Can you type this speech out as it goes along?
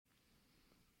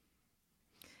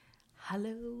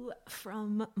Hello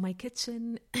from my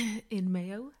kitchen in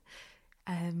Mayo.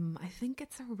 I think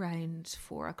it's around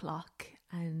 4 o'clock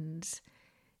and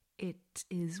it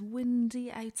is windy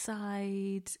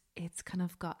outside. It's kind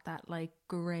of got that like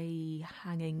grey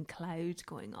hanging cloud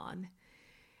going on.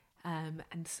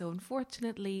 And so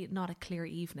unfortunately not a clear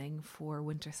evening for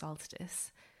winter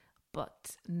solstice,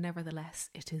 but nevertheless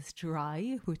it is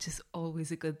dry, which is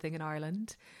always a good thing in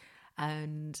Ireland.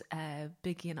 And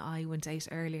Biggie and I went out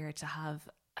earlier to have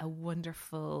a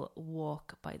wonderful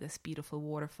walk by this beautiful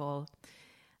waterfall.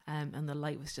 And the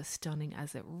light was just stunning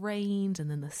as it rained,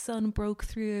 and then the sun broke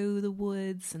through the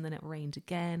woods, and then it rained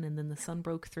again, and then the sun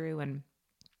broke through, and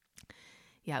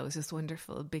yeah, it was just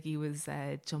wonderful. Biggie was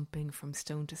jumping from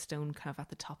stone to stone kind of at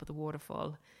the top of the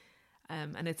waterfall.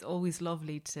 And it's always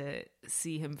lovely to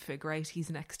see him figure out his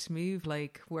next move,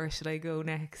 like, where should I go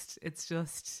next? It's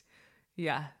just,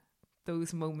 yeah,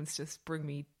 those moments just bring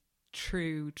me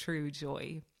true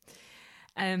joy.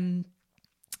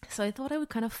 So I thought I would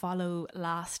kind of follow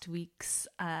last week's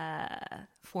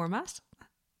format,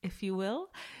 if you will,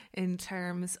 in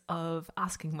terms of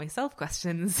asking myself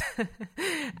questions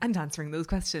and answering those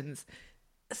questions.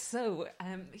 So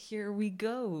here we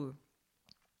go.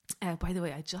 By the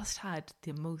way, I just had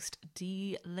the most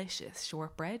delicious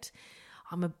shortbread.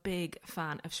 I'm a big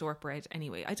fan of shortbread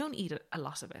anyway. I don't eat a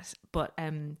lot of it, but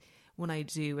when I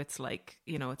do, it's like,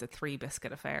 you know, it's a 3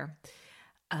 biscuit affair.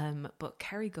 But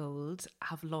Kerrygold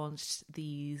have launched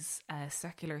these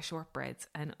circular shortbreads,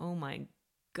 and oh my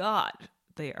God,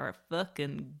 they are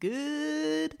fucking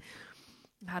good.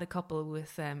 I had a couple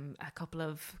with a couple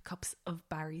of cups of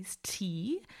Barry's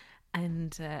tea,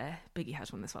 and Biggie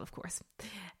had one as well, of course.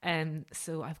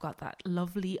 So I've got that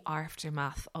lovely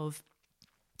aftermath of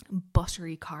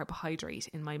buttery carbohydrate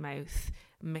in my mouth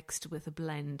mixed with a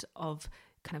blend of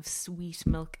kind of sweet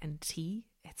milk and tea.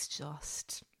 It's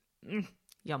just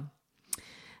yum.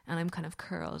 And I'm kind of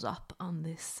curled up on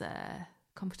this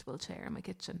comfortable chair in my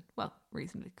kitchen. Well,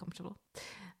 reasonably comfortable.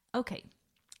 Okay,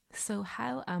 so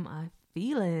how am I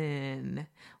feeling?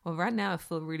 Well, right now I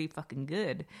feel really fucking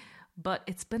good, but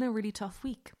it's been a really tough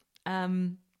week.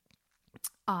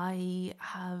 I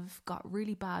have got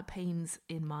really bad pains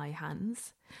in my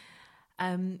hands.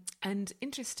 And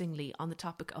interestingly, on the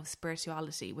topic of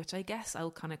spirituality, which I guess I'll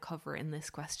kind of cover in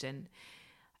this question.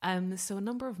 So a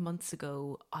number of months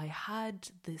ago, I had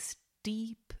this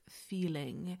deep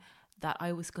feeling that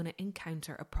I was going to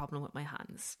encounter a problem with my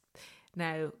hands.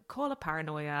 Now, call it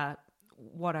paranoia,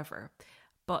 whatever.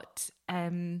 But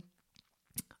a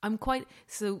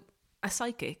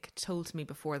psychic told me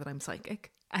before that I'm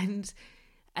psychic. And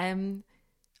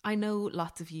I know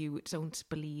lots of you don't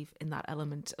believe in that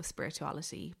element of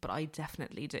spirituality, but I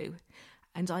definitely do.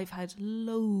 And I've had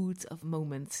loads of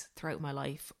moments throughout my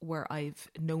life where I've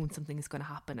known something is going to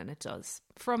happen, and it does,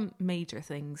 from major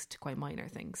things to quite minor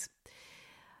things.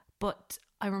 But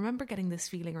I remember getting this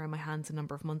feeling around my hands a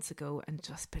number of months ago and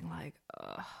just being like,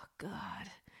 oh God,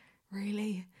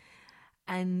 really?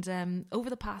 And over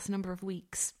the past number of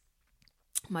weeks,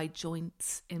 my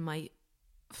joints in my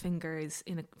fingers,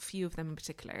 in a few of them in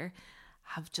particular,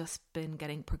 have just been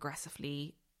getting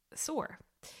progressively sore.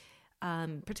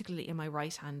 Particularly in my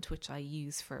right hand, which I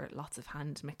use for lots of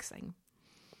hand mixing.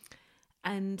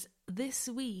 And this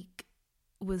week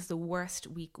was the worst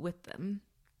week with them.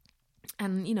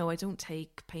 And, you know, I don't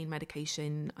take pain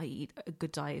medication. I eat a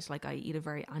good diet. Like, I eat a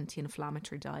very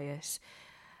anti-inflammatory diet.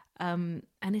 And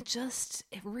it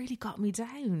really got me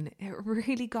down. It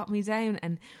really got me down.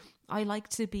 And I like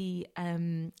to be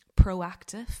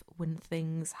proactive when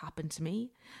things happen to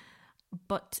me.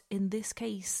 But in this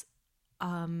case,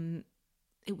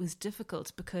 it was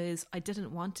difficult because I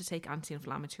didn't want to take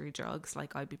anti-inflammatory drugs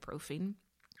like ibuprofen.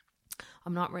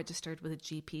 I'm not registered with a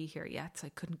GP here yet, so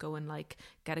I couldn't go and like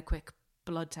get a quick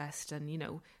blood test and, you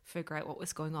know, figure out what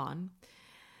was going on.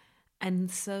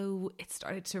 And so it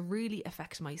started to really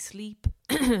affect my sleep.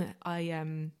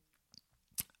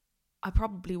 I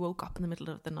probably woke up in the middle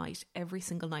of the night every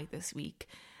single night this week,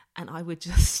 and I would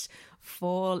just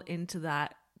fall into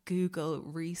that Google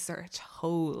research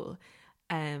hole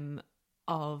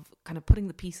of kind of putting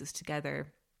the pieces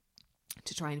together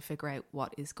to try and figure out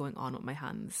what is going on with my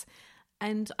hands.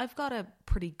 And I've got a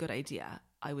pretty good idea,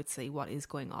 I would say, what is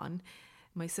going on.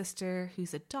 My sister,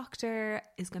 who's a doctor,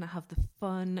 is going to have the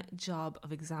fun job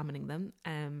of examining them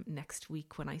next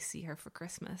week when I see her for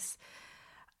Christmas.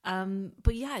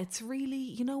 But yeah, it's really,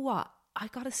 you know what? I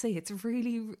gotta say, it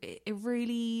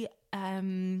really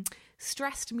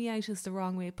stressed me out is the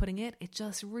wrong way of putting it. It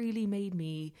just really made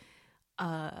me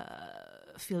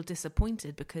feel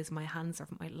disappointed because my hands are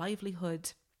my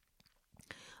livelihood.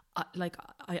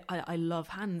 I love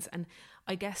hands. And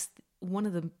I guess one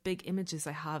of the big images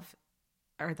I have,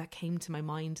 or that came to my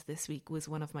mind this week, was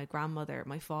one of my grandmother,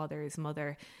 my father's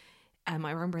mother. I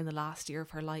remember in the last year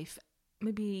of her life,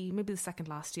 maybe the second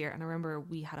last year, and I remember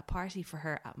we had a party for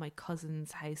her at my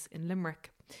cousin's house in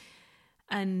Limerick.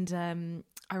 And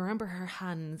I remember her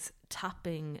hands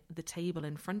tapping the table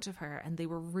in front of her, and they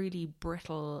were really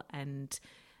brittle and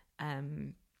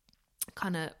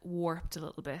kind of warped a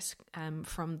little bit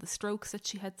from the strokes that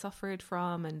she had suffered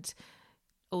from, and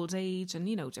old age, and,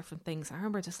 you know, different things. I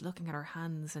remember just looking at her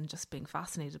hands and just being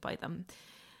fascinated by them.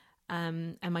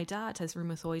 And my dad has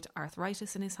rheumatoid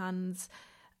arthritis in his hands.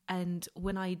 And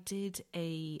when I did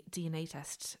a DNA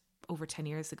test over 10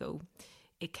 years ago,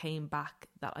 it came back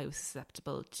that I was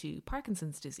susceptible to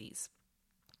Parkinson's disease.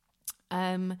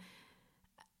 And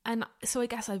so I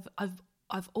guess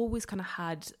I've always kind of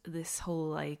had this whole,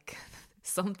 like,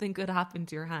 something could happen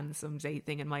to your hand someday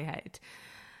thing in my head.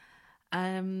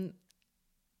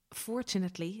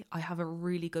 Fortunately, I have a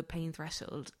really good pain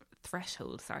threshold,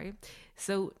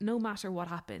 so no matter what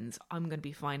happens, I'm going to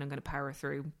be fine. I'm going to power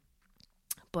through.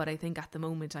 But I think at the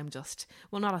moment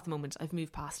not at the moment, I've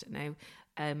moved past it now.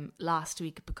 Last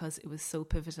week, because it was so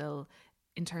pivotal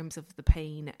in terms of the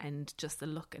pain and just the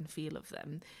look and feel of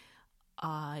them,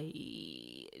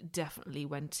 I definitely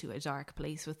went to a dark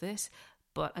place with it.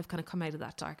 But I've kind of come out of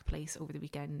that dark place over the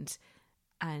weekend,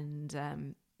 and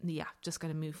just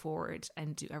going to move forward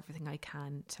and do everything I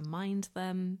can to mind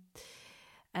them.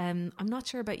 I'm not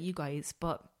sure about you guys,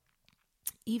 but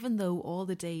even though all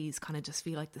the days kind of just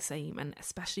feel like the same, and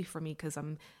especially for me because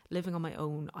I'm living on my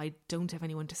own, I don't have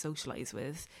anyone to socialise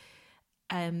with,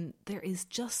 there is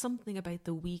just something about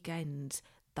the weekend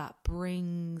that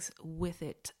brings with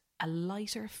it a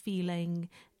lighter feeling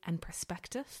and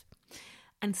perspective.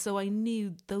 And so I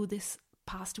knew, though this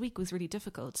past week was really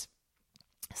difficult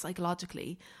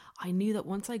psychologically, I knew that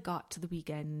once I got to the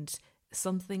weekend,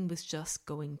 something was just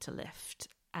going to lift.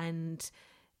 And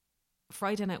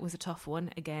Friday night was a tough one.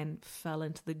 Again, fell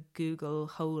into the Google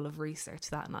hole of research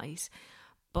that night.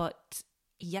 But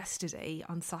yesterday,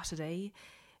 on Saturday,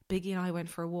 Biggie and I went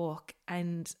for a walk,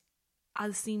 and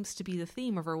as seems to be the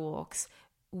theme of our walks,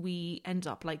 we end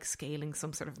up like scaling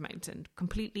some sort of mountain,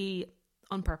 completely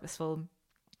unpurposeful.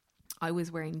 I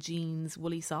was wearing jeans,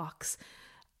 woolly socks,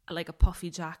 like a puffy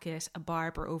jacket, a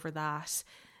Barber over that,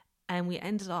 and we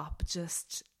ended up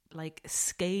just like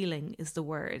scaling is the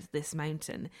word, this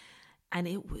mountain. And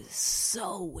it was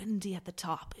so windy at the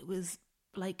top. It was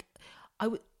like,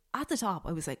 at the top,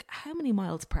 I was like, how many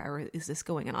miles per hour is this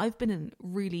going? And I've been in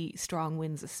really strong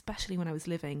winds, especially when I was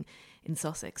living in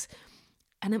Sussex.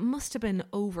 And it must have been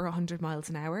over 100 miles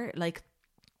an hour. Like,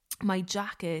 my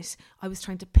jacket, I was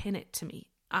trying to pin it to me,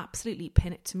 absolutely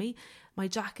pin it to me. My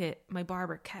jacket, my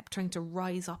Barber kept trying to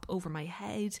rise up over my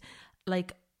head.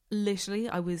 Like, literally,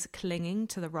 I was clinging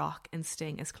to the rock and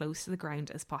staying as close to the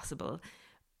ground as possible,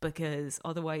 because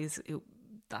otherwise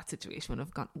that situation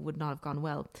would not have gone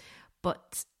well.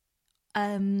 But,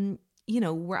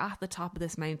 we're at the top of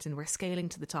this mountain, we're scaling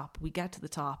to the top, we get to the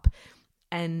top,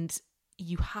 and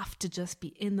you have to just be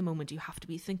in the moment. You have to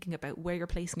be thinking about where you're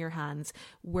placing your hands,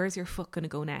 where's your foot going to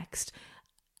go next.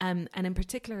 And in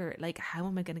particular, like, how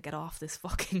am I going to get off this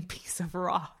fucking piece of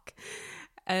rock?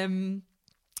 And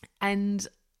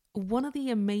one of the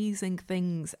amazing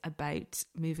things about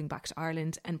moving back to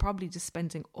Ireland, and probably just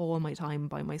spending all my time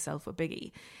by myself with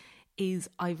Biggie, is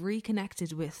I've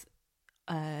reconnected with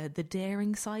the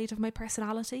daring side of my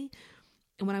personality.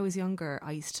 And when I was younger,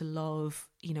 I used to love,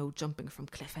 jumping from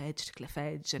cliff edge to cliff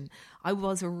edge. And I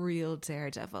was a real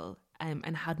daredevil,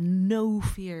 and had no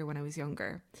fear when I was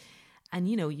younger. And,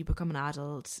 you become an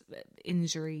adult,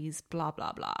 injuries, blah,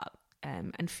 blah, blah,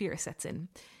 and fear sets in.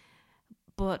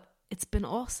 But it's been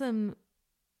awesome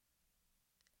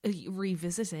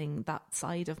revisiting that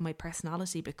side of my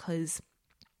personality, because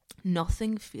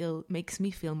nothing makes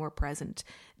me feel more present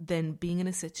than being in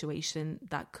a situation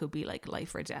that could be like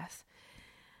life or death.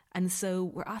 And so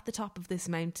we're at the top of this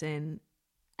mountain,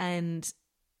 and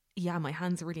yeah, my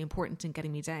hands are really important in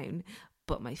getting me down,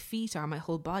 but my feet are, my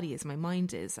whole body is, my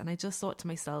mind is. And I just thought to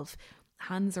myself,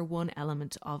 hands are one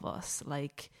element of us.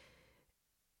 Like,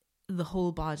 the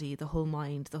whole body, the whole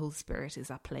mind, the whole spirit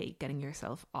is at play, getting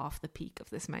yourself off the peak of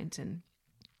this mountain.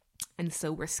 And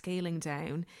so we're scaling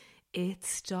down. It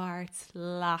starts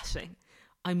lashing.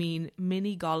 I mean,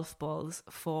 mini golf balls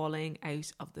falling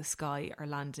out of the sky are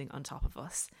landing on top of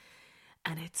us.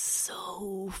 And it's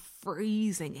so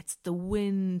freezing. The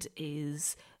wind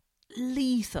is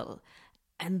lethal.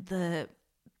 And the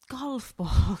golf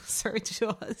balls are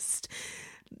just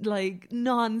like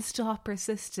non-stop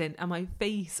persistent, and my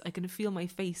face, I can feel my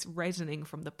face reddening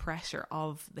from the pressure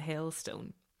of the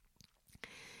hailstone.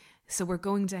 So we're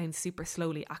going down super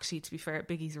slowly. Actually, to be fair,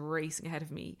 Biggie's racing ahead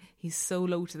of me. He's so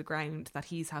low to the ground that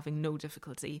he's having no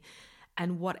difficulty.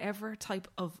 And whatever type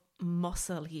of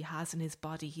muscle he has in his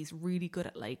body, he's really good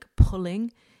at like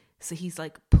pulling. So he's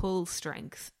like, pull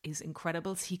strength is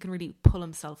incredible. So he can really pull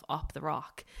himself up the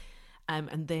rock.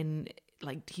 And then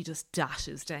like he just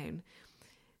dashes down.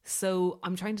 So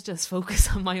I'm trying to just focus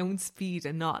on my own speed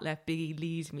and not let Biggie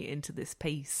lead me into this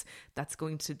pace that's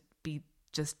going to be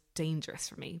just dangerous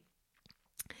for me.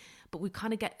 But we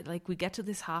kind of get to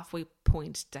this halfway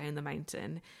point down the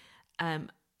mountain,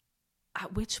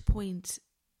 at which point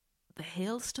the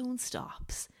hailstone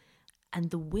stops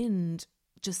and the wind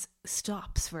just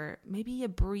stops for maybe a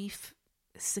brief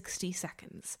 60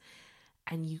 seconds,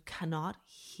 and you cannot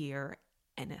hear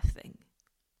anything.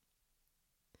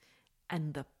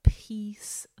 And the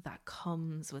peace that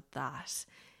comes with that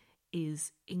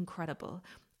is incredible.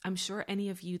 I'm sure any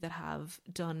of you that have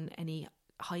done any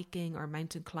hiking or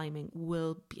mountain climbing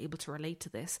will be able to relate to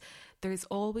this. There's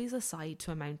always a side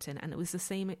to a mountain, and it was the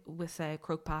same with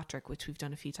Croagh Patrick, which we've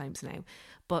done a few times now.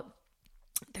 But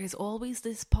there's always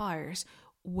this part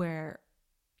where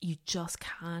you just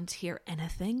can't hear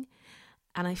anything.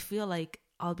 And I feel like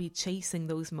I'll be chasing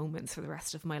those moments for the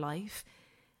rest of my life.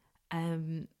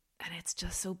 And it's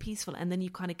just so peaceful. And then you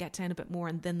kind of get down a bit more,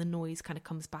 and then the noise kind of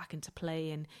comes back into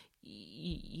play, and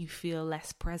you feel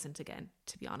less present again,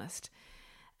 to be honest.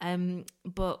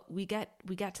 But we get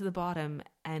to the bottom,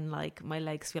 and like my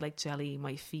legs feel like jelly,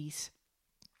 my feet.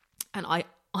 And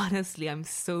I'm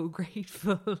so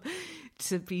grateful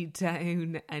to be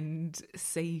down and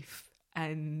safe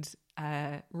and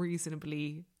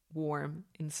reasonably warm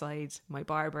inside my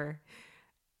Barbour.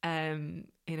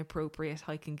 In appropriate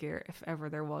hiking gear, if ever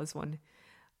there was one.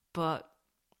 But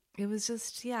it was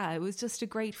just a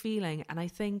great feeling. And I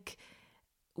think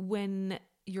when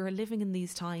you're living in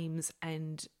these times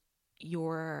and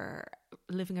you're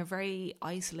living a very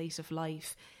isolative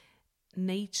life,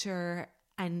 nature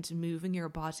and moving your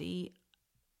body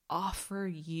offer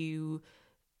you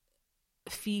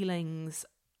feelings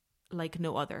like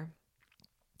no other.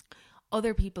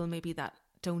 Other people maybe that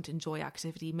don't enjoy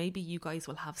activity, maybe you guys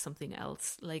will have something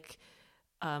else. Like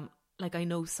I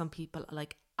know some people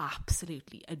like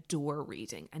absolutely adore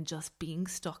reading, and just being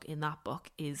stuck in that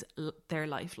book is their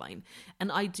lifeline.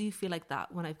 And I do feel like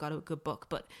that when I've got a good book.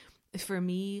 But for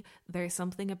me, there's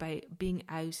something about being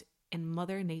out in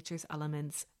Mother Nature's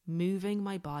elements, moving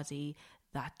my body,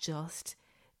 that just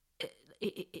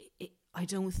I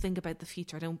don't think about the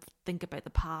future. I don't think about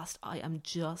the past. I am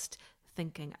just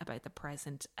thinking about the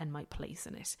present and my place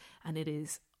in it, and it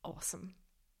is awesome.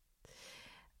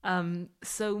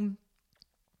 So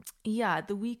yeah,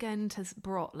 the weekend has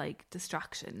brought like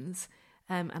distractions,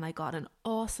 and I got an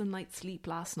awesome night's sleep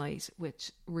last night,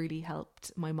 which really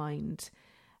helped my mind.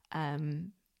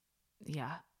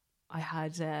 Yeah, I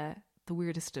had the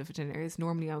weirdest of dinners.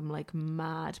 Normally I'm like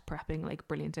mad prepping like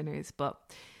brilliant dinners, but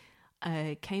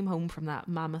I came home from that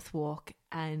mammoth walk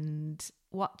and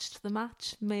watched the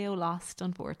match. Mayo lost,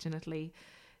 unfortunately.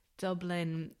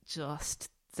 Dublin, just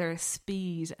their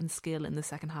speed and skill in the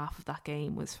second half of that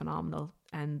game was phenomenal,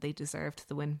 and they deserved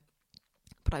the win.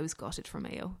 But I was gutted for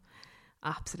Mayo.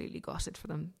 Absolutely gutted for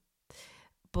them.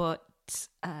 But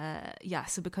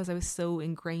so because I was so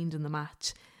ingrained in the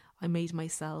match, I made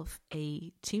myself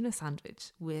a tuna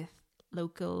sandwich with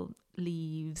local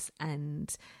leaves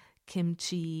and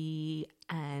kimchi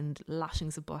and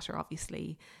lashings of butter,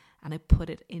 obviously, and I put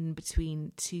it in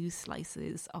between 2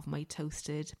 slices of my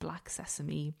toasted black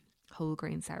sesame whole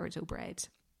grain sourdough bread.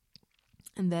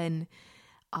 And then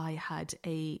I had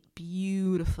a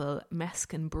beautiful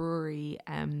Meskin Brewery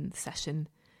session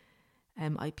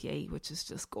IPA, which is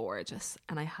just gorgeous.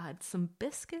 And I had some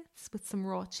biscuits with some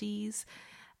raw cheese.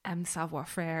 Savoir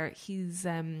Frere, he's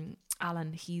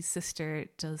Alan, his sister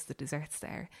does the desserts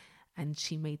there, and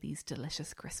she made these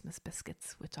delicious Christmas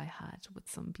biscuits, which I had with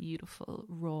some beautiful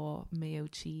raw mayo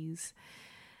cheese.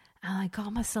 And I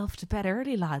got myself to bed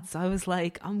early, lads. I was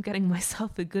like, I'm getting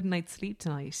myself a good night's sleep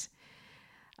tonight.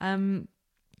 And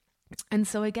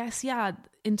so I guess, yeah,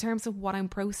 in terms of what I'm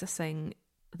processing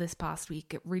this past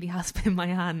week, it really has been my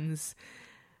hands.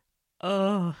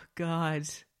 Oh, God.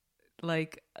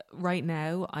 Like, right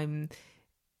now, I'm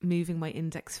moving my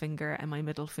index finger and my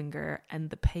middle finger, and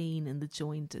the pain in the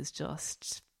joint is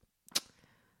just,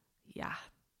 yeah,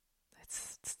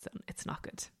 it's not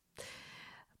good.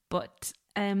 But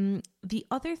the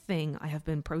other thing I have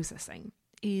been processing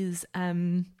is,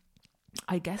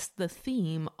 I guess, the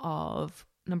theme of,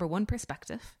 number one,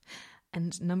 perspective,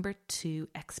 And number 2,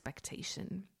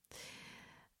 expectation.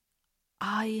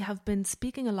 I have been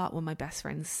speaking a lot with my best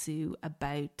friend Sue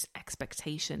about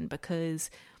expectation because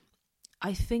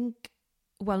I think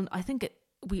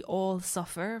we all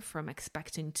suffer from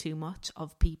expecting too much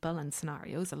of people and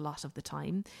scenarios a lot of the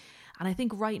time. And I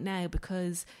think right now,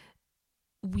 because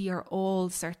we are all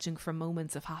searching for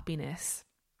moments of happiness,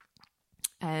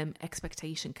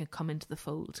 expectation can come into the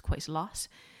fold quite a lot.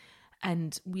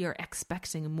 And we are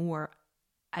expecting more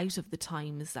out of the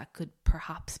times that could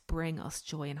perhaps bring us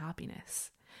joy and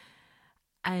happiness.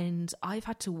 And I've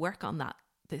had to work on that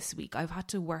this week. I've had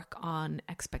to work on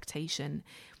expectation.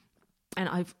 And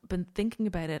I've been thinking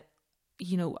about it,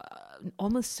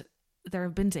 almost, there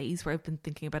have been days where I've been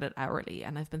thinking about it hourly,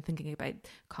 and I've been thinking about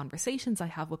conversations I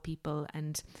have with people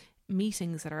and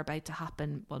meetings that are about to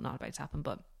happen. Well, not about to happen,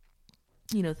 but,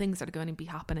 things that are going to be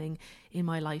happening in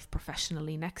my life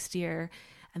professionally next year,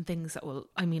 and things that will,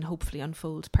 hopefully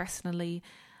unfold personally.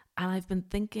 And I've been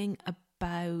thinking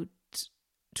about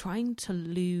trying to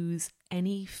lose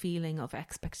any feeling of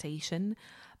expectation,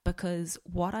 because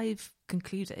what I've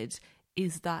concluded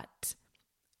is that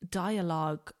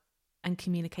dialogue and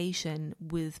communication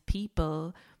with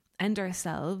people and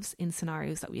ourselves in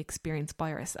scenarios that we experience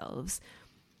by ourselves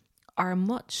are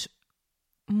much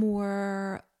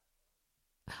more,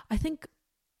 I think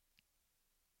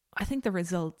the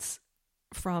results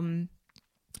from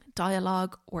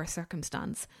dialogue or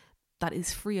circumstance that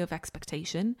is free of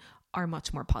expectation are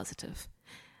much more positive.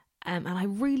 And I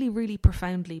really, really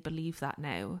profoundly believe that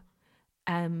now.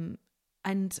 And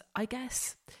I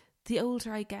guess the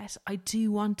older I get, I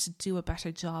do want to do a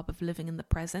better job of living in the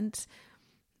present,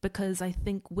 because I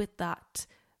think with that,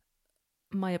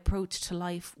 my approach to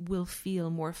life will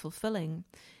feel more fulfilling.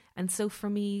 And so for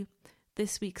me,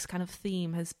 this week's kind of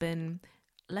theme has been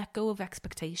let go of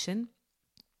expectation,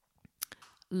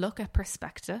 look at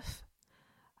perspective,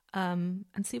 and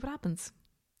see what happens.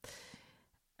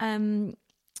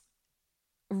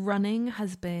 Running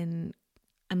has been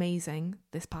amazing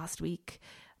this past week.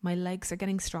 My legs are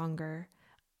getting stronger.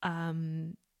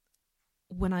 When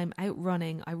I'm out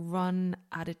running, I run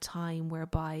at a time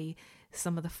whereby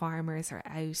some of the farmers are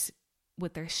out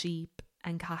with their sheep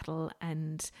and cattle,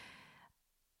 and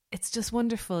it's just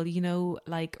wonderful,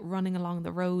 like running along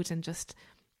the road and just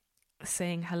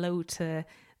saying hello to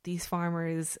these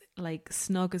farmers, like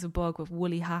snug as a bug with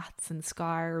woolly hats and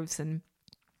scarves and,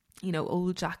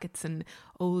 old jackets and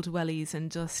old wellies,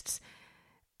 and just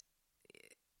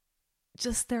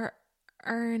their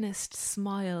earnest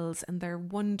smiles and their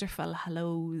wonderful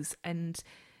hellos, and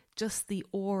just the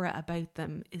aura about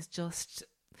them is just,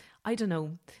 I don't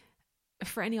know,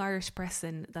 for any Irish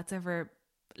person that's ever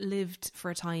lived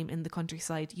for a time in the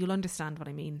countryside, you'll understand what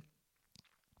I mean.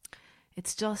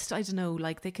 It's just, I don't know,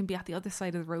 like they can be at the other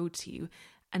side of the road to you,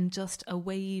 and just a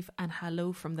wave and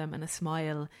hello from them and a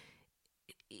smile,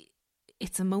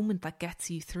 it's a moment that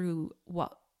gets you through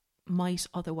what might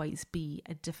otherwise be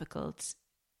a difficult,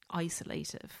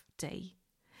 isolative day.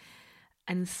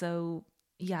 And so,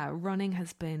 yeah,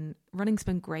 running's been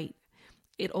great.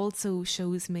 It also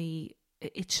shows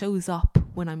up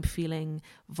when I'm feeling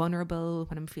vulnerable,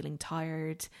 when I'm feeling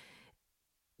tired.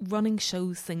 Running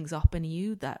shows things up in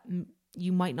you that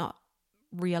you might not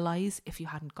realize if you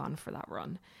hadn't gone for that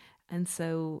run. And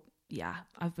so, yeah,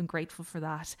 I've been grateful for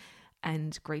that,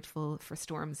 and grateful for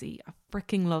Stormzy. I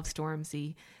freaking love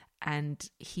Stormzy, and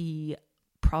he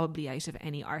probably out of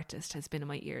any artist has been in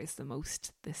my ears the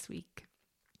most this week.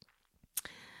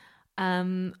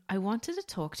 I wanted to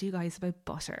talk to you guys about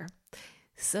butter.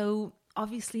 So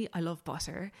obviously I love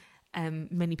butter.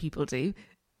 Many people do.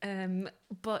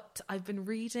 But I've been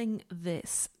reading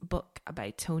this book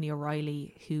about Tony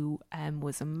O'Reilly, who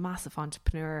was a massive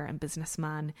entrepreneur and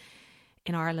businessman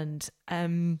in Ireland.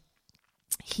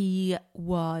 He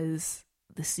was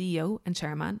the CEO and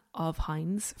chairman of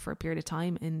Heinz for a period of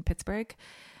time in Pittsburgh.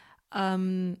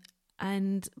 But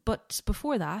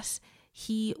before that,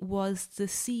 he was the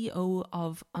CEO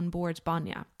of Onboard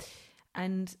Banya.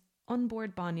 And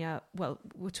Onboard Banya,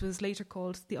 which was later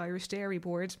called the Irish Dairy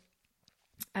Board,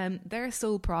 their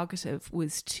sole prerogative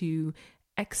was to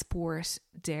export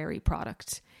dairy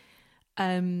product.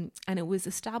 And it was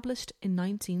established in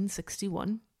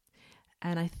 1961.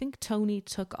 And I think Tony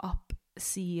took up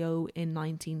CEO in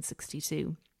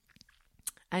 1962.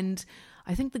 And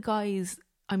I think the guys,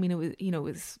 it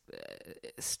was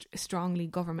strongly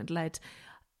government led.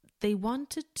 They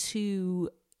wanted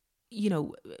to,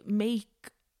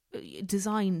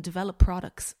 develop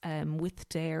products with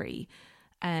dairy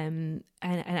and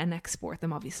export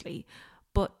them, obviously.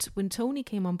 But when Tony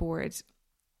came on board,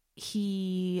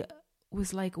 he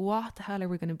was like, what the hell are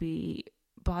we going to be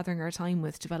bothering our time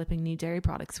with developing new dairy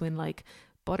products when like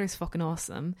butter's fucking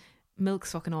awesome,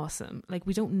 milk's fucking awesome, like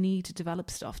we don't need to develop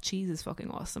stuff, cheese is fucking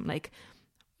awesome, like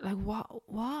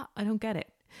what I don't get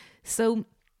it. So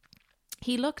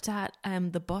he looked at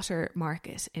the butter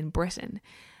market in Britain,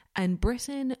 and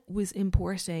Britain was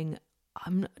importing,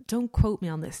 don't quote me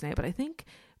on this now, but I think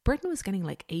Britain was getting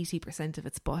like 80% of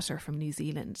its butter from New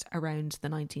Zealand around the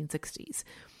 1960s.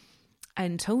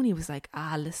 And Tony was like,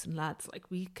 listen lads, like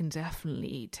we can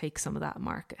definitely take some of that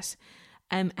market.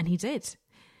 And he did.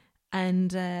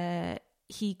 And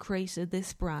he created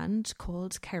this brand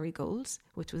called Kerrygold,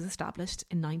 which was established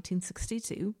in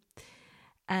 1962.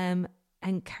 And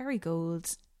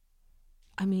Kerrygold,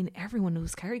 I mean, everyone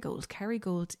knows Kerrygold.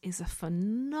 Kerrygold is a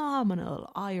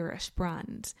phenomenal Irish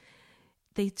brand.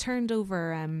 They turned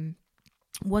over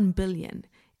 1 billion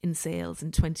in sales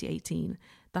in 2018.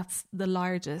 That's the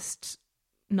largest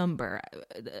number.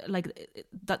 Like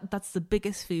that's the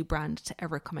biggest food brand to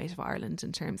ever come out of Ireland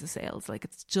in terms of sales. Like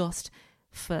it's just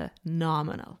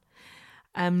phenomenal.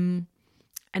 And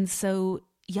so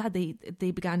yeah, they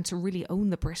began to really own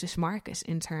the British market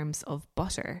in terms of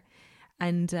butter.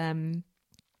 And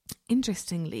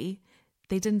interestingly,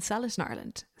 they didn't sell it in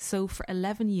Ireland. So for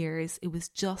 11 years, it was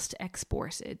just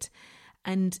exported.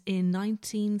 And in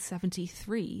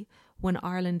 1973, when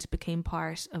Ireland became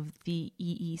part of the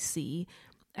EEC,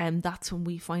 that's when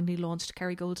we finally launched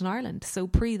Kerrygold in Ireland. So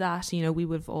pre that, you know, we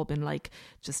would have all been like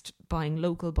just buying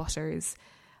local butters.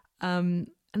 And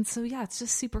so, yeah, it's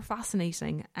just super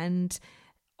fascinating. And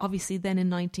obviously then in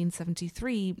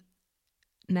 1973,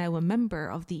 now a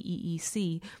member of the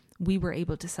EEC, we were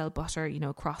able to sell butter, you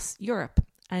know, across Europe.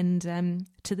 And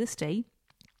to this day,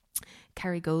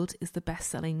 Kerrygold is the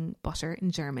best-selling butter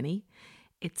in Germany.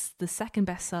 It's the second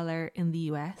bestseller in the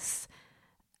US.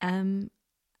 And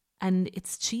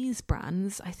its cheese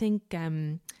brands, I think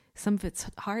some of its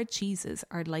hard cheeses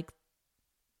are like,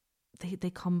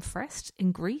 they come first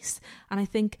in Greece. And I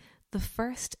think the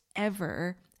first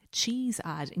ever cheese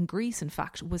ad in Greece, in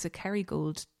fact, was a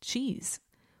Kerrygold cheese,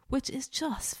 which is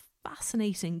just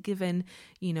fascinating given,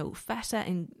 you know, feta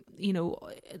and, you know,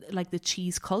 like the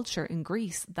cheese culture in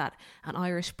Greece, that an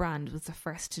Irish brand was the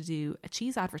first to do a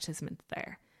cheese advertisement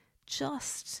there.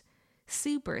 Just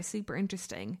super, super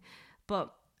interesting.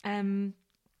 But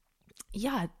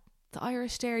yeah, the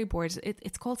Irish Dairy Board,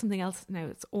 it's called something else now.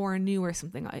 It's ORNU or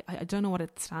something. I don't know what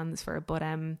it stands for, but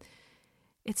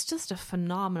it's just a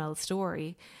phenomenal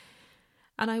story.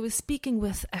 And I was speaking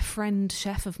with a friend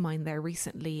chef of mine there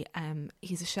recently.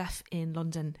 He's a chef in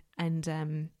London,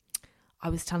 and I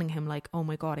was telling him like, oh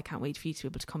my God, I can't wait for you to be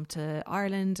able to come to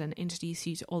Ireland and introduce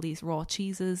you to all these raw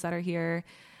cheeses that are here.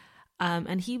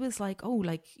 And he was like, oh,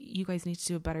 like you guys need to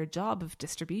do a better job of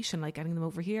distribution, like getting them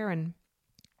over here. And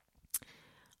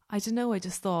I don't know, I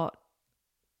just thought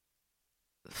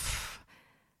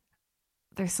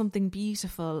there's something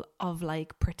beautiful of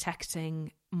like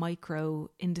protecting micro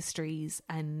industries,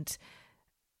 and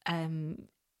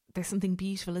there's something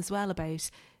beautiful as well about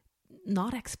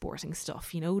not exporting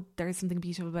stuff. You know, there's something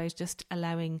beautiful about just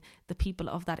allowing the people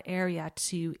of that area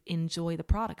to enjoy the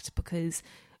product, because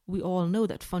we all know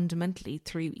that fundamentally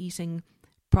through eating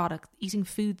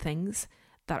food things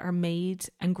that are made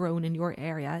and grown in your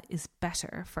area is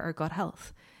better for our gut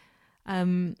health.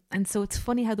 And so it's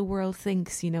funny how the world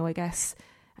thinks, you know, I guess,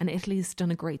 and Italy's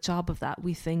done a great job of that.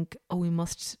 We think, oh, we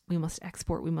must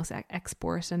export.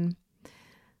 And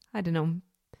I don't know.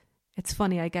 It's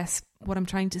funny, I guess what I'm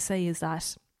trying to say is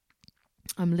that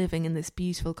I'm living in this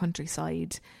beautiful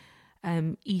countryside,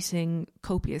 eating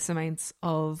copious amounts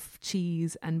of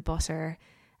cheese and butter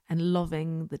and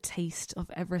loving the taste of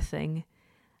everything.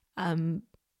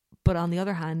 But on the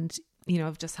other hand, you know,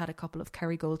 I've just had a couple of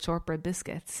Kerrygold shortbread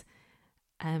biscuits.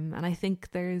 And I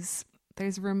think there's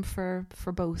room for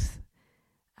both.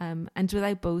 And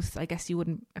without both, I guess you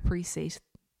wouldn't appreciate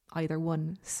either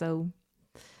one. So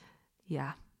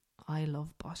yeah, I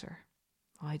love butter.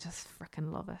 I just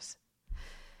freaking love it.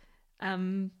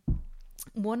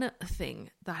 One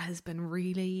thing that has been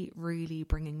really, really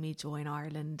bringing me joy in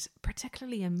Ireland,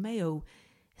 particularly in Mayo,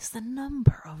 is the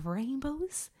number of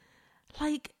rainbows.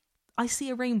 Like, I see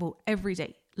a rainbow every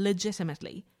day,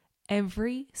 legitimately.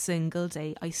 Every single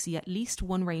day I see at least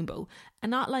one rainbow, and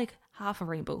not like half a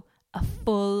rainbow, a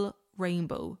full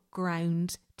rainbow,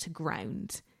 ground to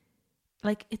ground.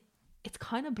 Like, it's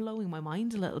kind of blowing my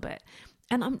mind a little bit.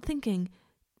 And I'm thinking,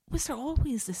 was there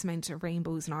always this amount of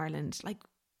rainbows in Ireland? Like,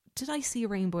 did I see a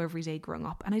rainbow every day growing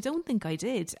up? And I don't think I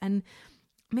did. And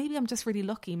maybe I'm just really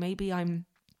lucky. Maybe I'm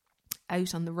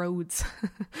out on the roads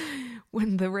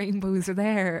when the rainbows are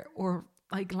there, or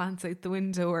I glance out the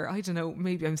window, or I don't know,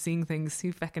 maybe I'm seeing things,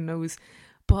 who feckin' knows.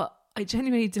 But I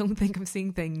genuinely don't think I'm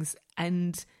seeing things,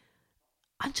 and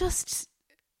I'm just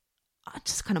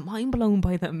kind of mind blown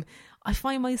by them. I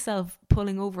find myself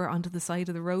pulling over onto the side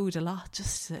of the road a lot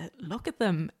just to look at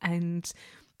them and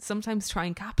sometimes try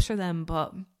and capture them.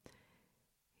 But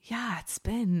yeah,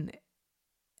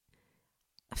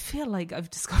 I feel like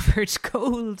I've discovered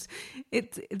gold.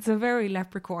 It's a very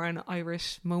leprechaun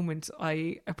Irish moment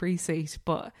I appreciate,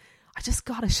 but I just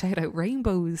gotta shout out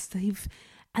rainbows.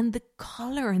 And the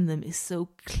colour in them is so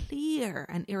clear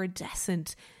and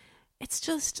iridescent. It's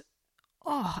just,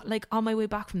 like on my way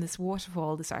back from this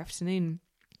waterfall this afternoon,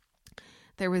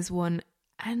 there was one,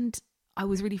 and I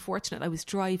was really fortunate. I was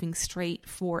driving straight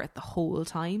for it the whole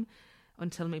time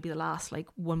until maybe the last like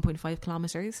 1.5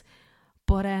 kilometres.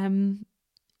 But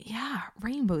yeah,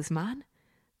 rainbows, man.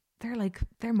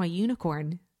 They're my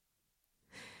unicorn.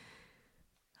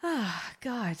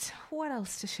 God, what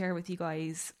else to share with you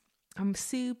guys? I'm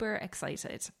super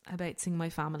excited about seeing my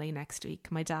family next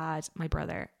week. My dad, my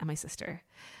brother and my sister.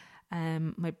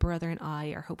 My brother and I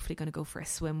are hopefully going to go for a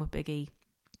swim with Biggie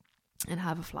and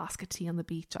have a flask of tea on the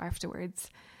beach afterwards.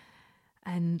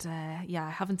 And yeah,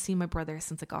 I haven't seen my brother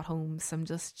since I got home, so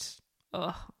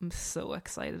I'm so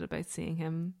excited about seeing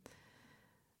him.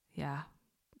 Yeah.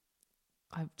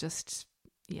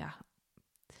 Yeah.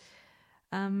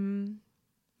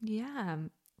 Yeah.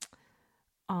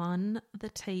 On the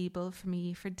table for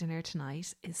me for dinner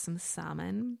tonight is some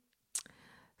salmon,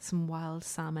 some wild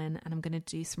salmon, and I'm going to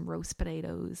do some roast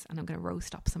potatoes, and I'm going to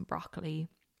roast up some broccoli.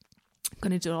 I'm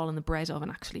going to do it all in the bread oven,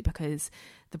 actually, because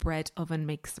the bread oven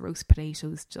makes the roast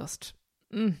potatoes just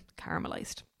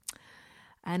caramelized.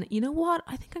 And you know what?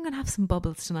 I think I'm going to have some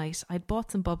bubbles tonight. I'd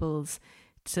bought some bubbles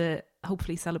to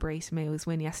hopefully celebrate Mayo's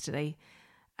win yesterday.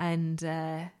 And,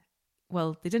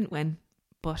 well, they didn't win,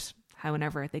 but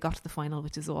however, they got to the final,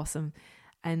 which is awesome.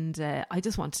 And I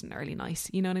just wanted an early night,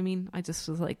 you know what I mean? I just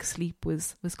was like, sleep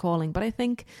was calling. But I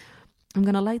think I'm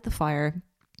going to light the fire.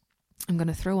 I'm going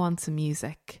to throw on some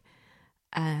music.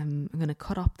 I'm going to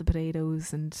cut up the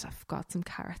potatoes, and I've got some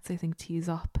carrots, I think, to use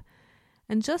up.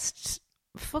 And just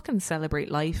fucking celebrate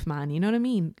life, man. You know what I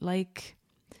mean? Like,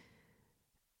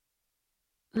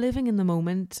 living in the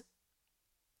moment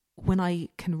when I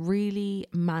can really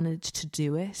manage to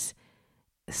do it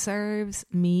serves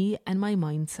me and my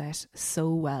mindset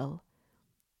so well.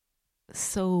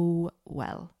 So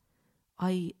well.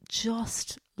 I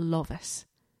just love it.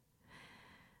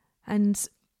 And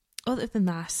other than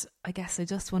that, I guess I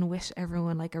just want to wish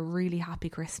everyone like a really happy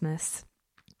Christmas.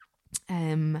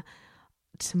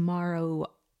 Tomorrow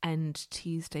and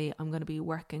Tuesday I'm going to be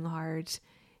working hard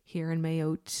here in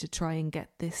Mayo to try and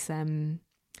get this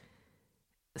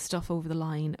stuff over the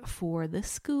line for the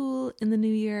school in the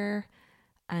new year.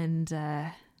 And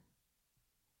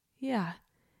yeah,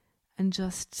 and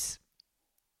just,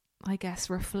 I guess,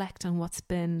 reflect on what's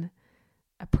been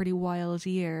a pretty wild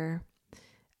year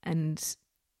and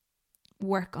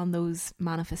work on those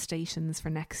manifestations for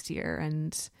next year,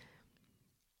 and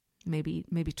maybe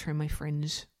trim my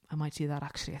fringe. I might do that,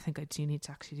 actually. I think I do need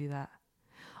to actually do that.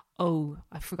 Oh,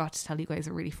 I forgot to tell you guys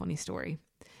a really funny story.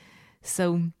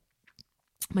 So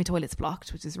my toilet's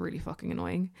blocked, which is really fucking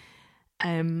annoying.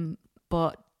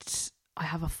 But I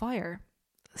have a fire,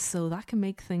 so that can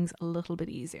make things a little bit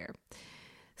easier.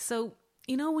 So,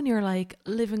 you know, when you're like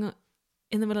living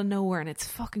in the middle of nowhere and it's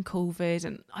fucking COVID,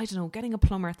 and I don't know, getting a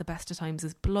plumber at the best of times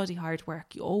is bloody hard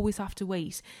work. You always have to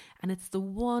wait, and it's the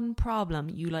one problem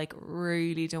you like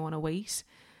really don't want to wait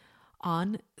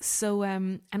on. So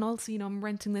and also, you know, I'm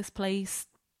renting this place,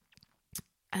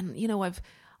 and you know, I've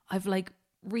like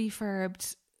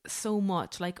refurbed so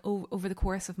much, like over the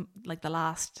course of like the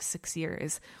last 6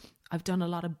 years. I've done a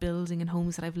lot of building in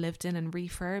homes that I've lived in and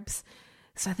refurbs.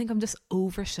 So I think I'm just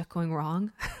over shit going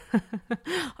wrong.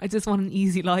 I just want an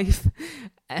easy life.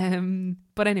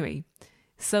 But anyway,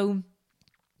 so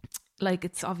like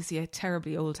it's obviously a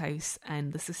terribly old house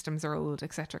and the systems are old,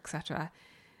 etc., etc.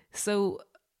 So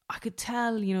I could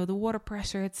tell, you know, the water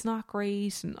pressure, it's not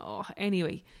great. And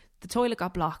anyway, the toilet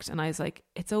got blocked, and I was like,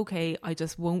 it's okay, I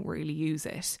just won't really use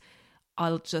it.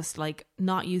 I'll just like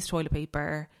not use toilet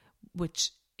paper,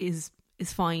 which is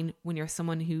fine when you're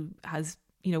someone who has,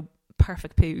 you know,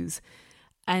 perfect poos,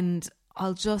 and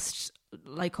I'll just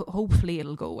like hopefully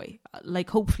it'll go away. Like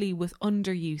hopefully with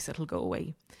underuse it'll go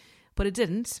away. But it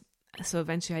didn't. So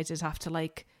eventually I did have to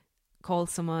like call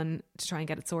someone to try and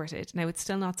get it sorted. Now it's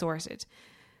still not sorted.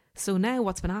 So now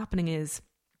what's been happening is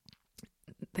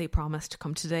they promised to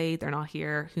come today. They're not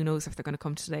here. Who knows if they're going to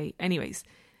come today. Anyways,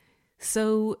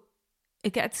 so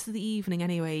it gets to the evening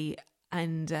anyway,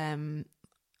 and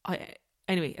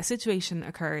Anyway, a situation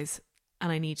occurs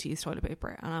and I need to use toilet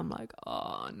paper. And I'm like,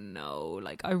 oh no,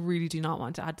 like I really do not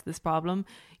want to add to this problem.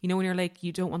 You know, when you're like,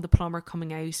 you don't want the plumber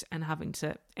coming out and having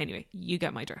to, anyway, you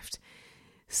get my drift.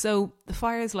 So the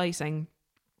fire is lighting.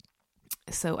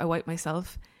 So I wipe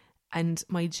myself and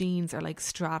my jeans are like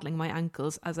straddling my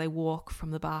ankles as I walk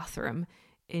from the bathroom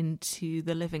into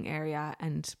the living area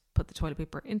and put the toilet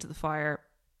paper into the fire.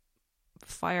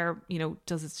 Fire, you know,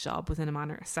 does its job within a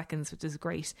matter of seconds, which is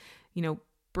great. You know,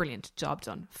 brilliant, job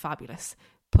done, fabulous.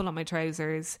 Pull up my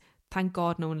trousers. Thank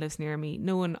God no one lives near me.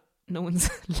 No one's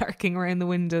lurking around the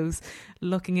windows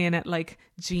looking in at like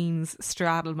jeans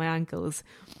straddle my ankles.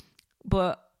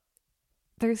 But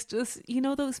there's just, you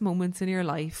know, those moments in your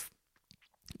life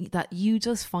that you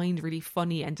just find really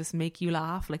funny and just make you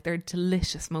laugh. Like they're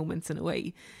delicious moments in a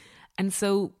way. And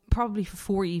so probably for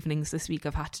 4 evenings this week,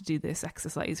 I've had to do this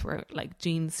exercise where like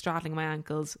jeans straddling my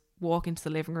ankles, walk into the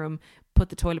living room, put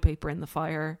the toilet paper in the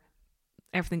fire,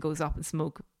 everything goes up in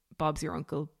smoke. Bob's your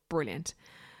uncle. Brilliant.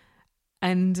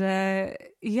 And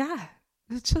yeah,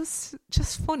 it's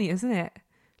just funny, isn't it?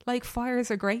 Like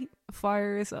fires are great.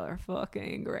 Fires are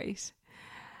fucking great.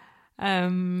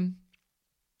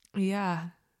 Yeah.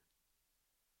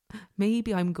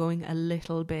 Maybe I'm going a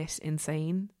little bit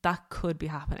insane. That could be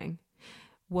happening.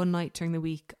 One night during the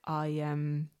week, I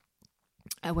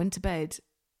went to bed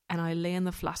and I lay on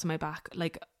the flat of my back.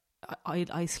 Like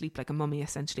I sleep like a mummy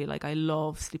essentially. Like I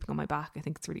love sleeping on my back. I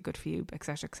think it's really good for you,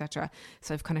 etc., etc.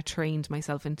 So I've kind of trained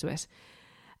myself into it.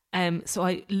 So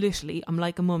I'm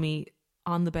like a mummy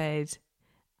on the bed,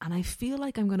 and I feel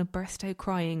like I'm going to burst out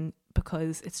crying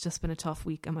because it's just been a tough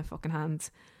week on my fucking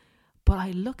hands. But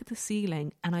I look at the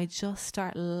ceiling and I just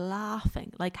start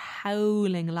laughing, like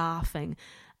howling laughing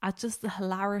at just the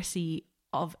hilarity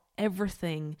of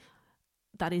everything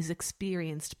that is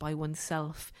experienced by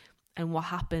oneself and what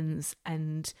happens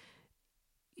and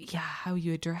yeah, how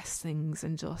you address things.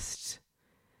 And just,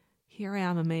 here I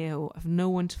am, a Mayo, I've no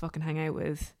one to fucking hang out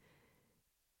with.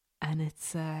 And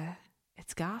it's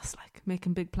gas, like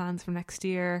making big plans for next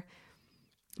year.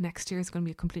 Next year is going to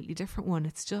be a completely different one.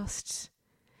 It's just...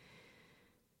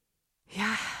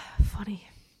 yeah, funny.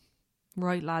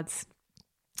 Right, lads.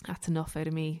 That's enough out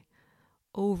of me.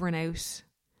 Over and out.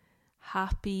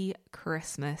 Happy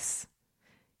Christmas.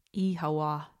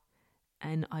 Ihawa.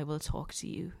 And I will talk to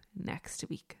you next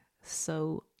week.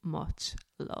 So much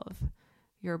love.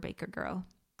 Your baker girl,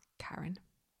 Karen.